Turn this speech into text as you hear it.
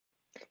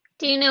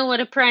Do you know what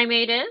a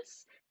primate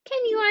is?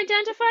 Can you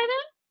identify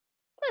them?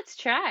 Let's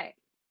try.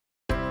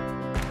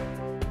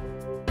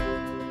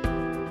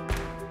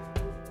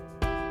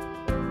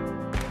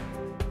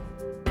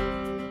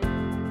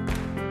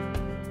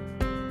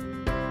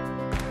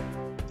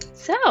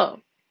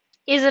 So,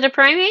 is it a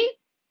primate?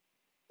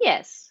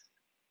 Yes,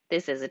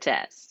 this is a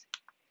test.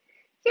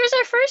 Here's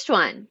our first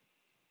one.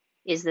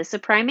 Is this a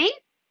primate?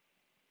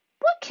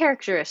 What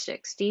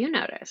characteristics do you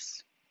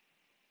notice?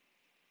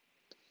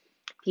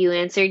 If you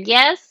answered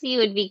yes, you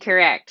would be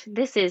correct.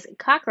 This is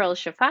Cockerel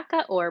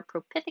shafaka or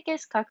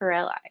Propithecus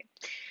cockerelli.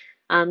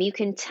 You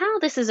can tell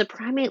this is a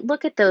primate.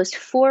 Look at those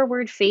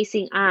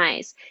forward-facing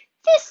eyes.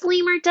 This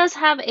lemur does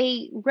have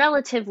a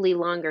relatively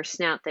longer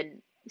snout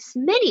than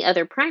many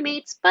other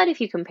primates, but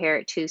if you compare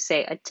it to,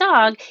 say, a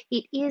dog,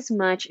 it is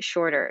much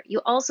shorter.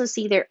 You also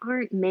see there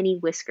aren't many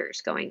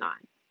whiskers going on.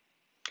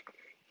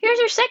 Here's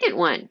your second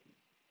one.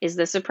 Is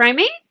this a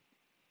primate?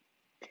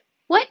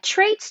 What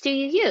traits do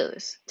you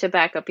use to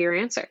back up your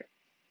answer?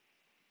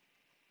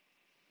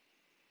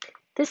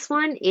 This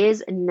one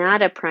is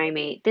not a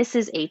primate. This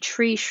is a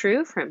tree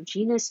shrew from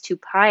genus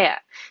Tupaia.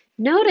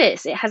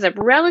 Notice it has a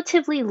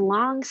relatively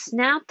long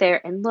snout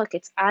there, and look,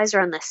 its eyes are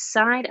on the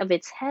side of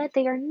its head.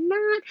 They are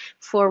not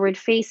forward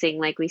facing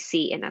like we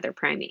see in other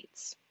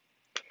primates.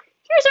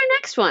 Here's our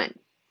next one.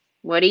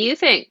 What do you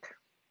think?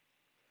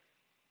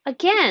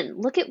 Again,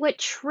 look at what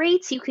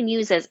traits you can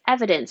use as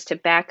evidence to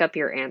back up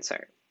your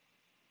answer.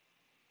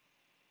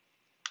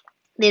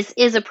 This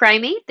is a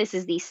primate. This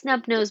is the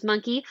snub-nosed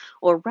monkey,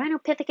 or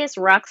Rhinopithecus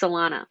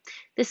roxelana.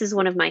 This is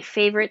one of my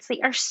favorites.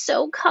 They are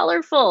so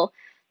colorful,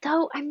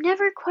 though I'm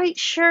never quite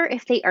sure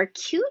if they are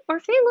cute or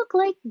if they look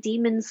like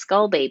demon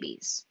skull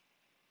babies.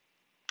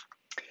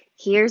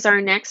 Here's our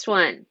next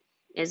one.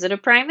 Is it a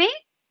primate?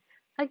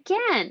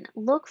 Again,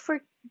 look for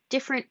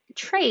different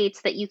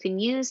traits that you can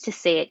use to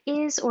say it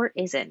is or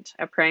isn't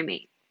a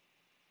primate.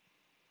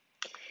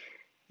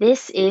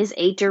 This is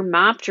a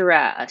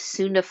Dermoptera, a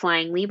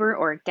soon-to-flying lemur,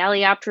 or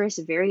Galeopterus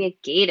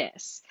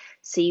variegatus.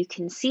 So you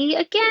can see,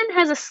 again,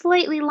 has a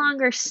slightly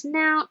longer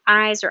snout.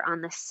 Eyes are on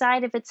the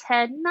side of its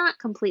head, not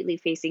completely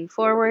facing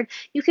forward.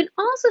 You can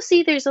also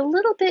see there's a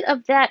little bit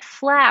of that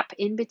flap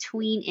in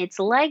between its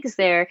legs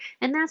there,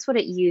 and that's what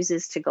it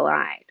uses to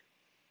glide.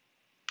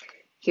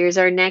 Here's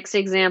our next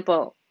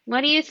example.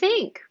 What do you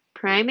think?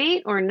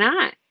 Primate or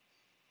not?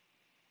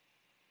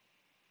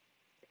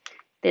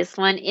 This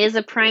one is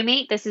a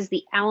primate. This is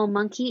the owl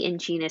monkey in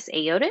genus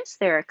Aotus.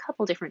 There are a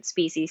couple different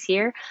species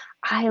here.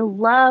 I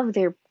love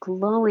their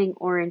glowing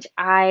orange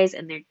eyes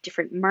and their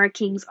different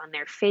markings on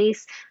their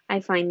face. I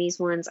find these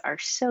ones are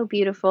so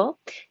beautiful.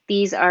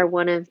 These are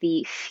one of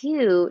the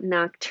few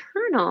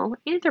nocturnal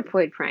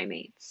anthropoid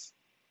primates.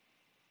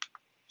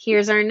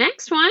 Here's our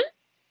next one.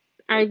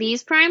 Are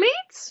these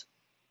primates?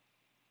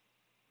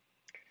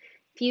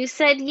 If you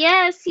said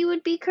yes, you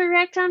would be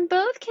correct on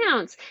both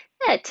counts.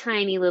 That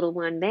tiny little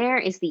one there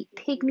is the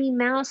pygmy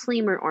mouse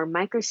lemur, or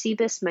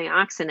Microcebus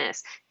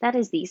myoxinus. That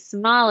is the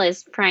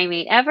smallest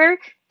primate ever.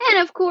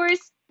 And of course,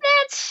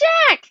 that's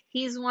Shaq.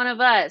 He's one of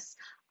us.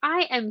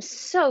 I am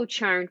so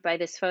charmed by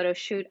this photo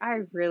shoot. I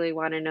really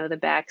want to know the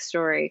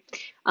backstory.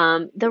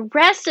 The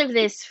rest of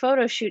this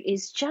photo shoot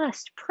is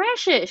just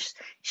precious.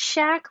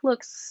 Shaq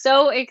looks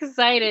so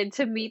excited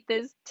to meet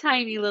this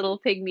tiny little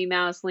pygmy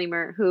mouse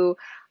lemur who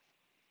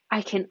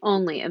I can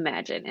only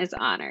imagine is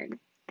honored.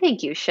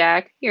 Thank you,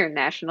 Shaq. You're a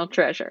national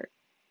treasure.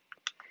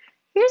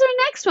 Here's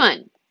our next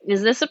one.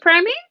 Is this a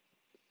primate?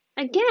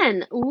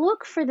 Again,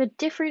 look for the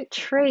different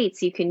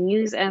traits you can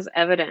use as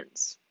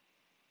evidence.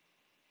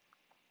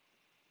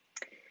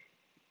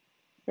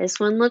 This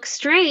one looks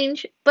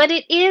strange, but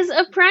it is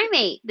a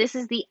primate. This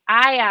is the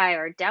ii,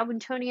 or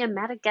Daubentonia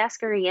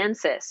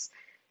madagascariensis.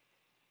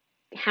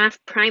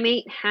 Half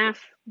primate,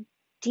 half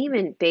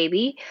demon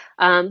baby.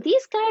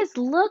 These guys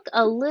look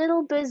a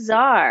little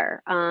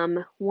bizarre.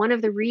 One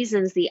of the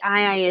reasons the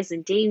ii is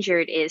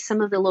endangered is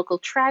some of the local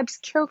tribes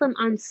kill them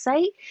on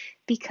sight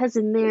because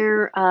in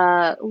their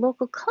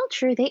local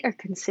culture they are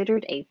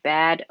considered a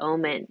bad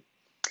omen.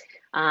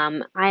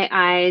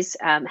 Iis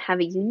have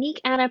a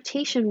unique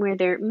adaptation where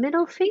their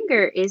middle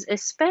finger is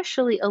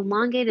especially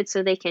elongated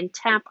so they can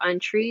tap on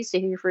trees to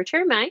hear for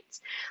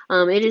termites.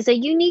 It is a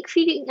unique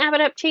feeding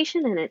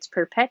adaptation, and it's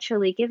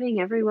perpetually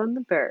giving everyone the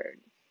bird.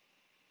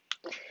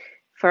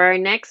 For our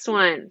next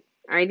one,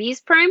 are these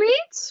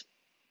primates?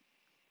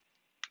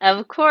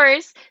 Of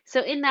course.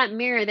 So in that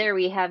mirror there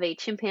we have a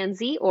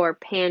chimpanzee, or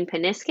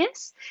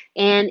Pan-paniscus,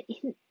 and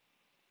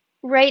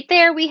right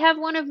there we have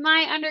one of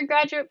my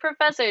undergraduate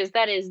professors.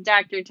 That is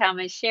Dr.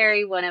 Thomas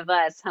Sherry, one of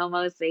us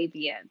Homo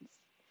sapiens.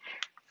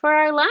 For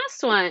our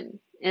last one,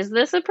 is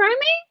this a primate?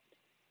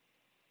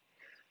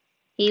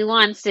 He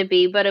wants to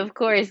be, but of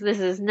course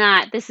this is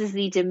not. This is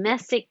the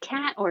domestic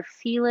cat, or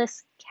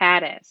Felis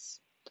catus.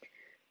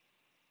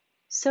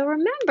 So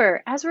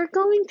remember, as we're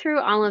going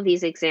through all of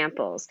these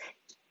examples,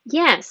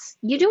 Yes,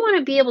 you do want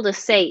to be able to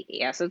say,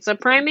 yes, it's a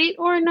primate,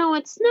 or no,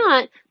 it's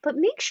not, but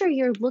make sure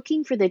you're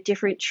looking for the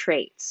different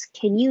traits.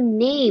 Can you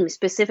name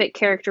specific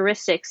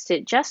characteristics to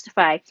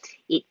justify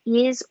it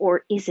is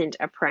or isn't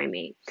a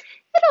primate?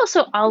 It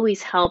also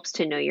always helps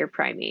to know your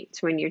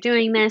primates when you're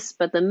doing this,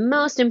 but the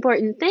most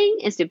important thing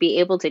is to be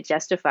able to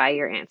justify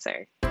your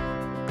answer.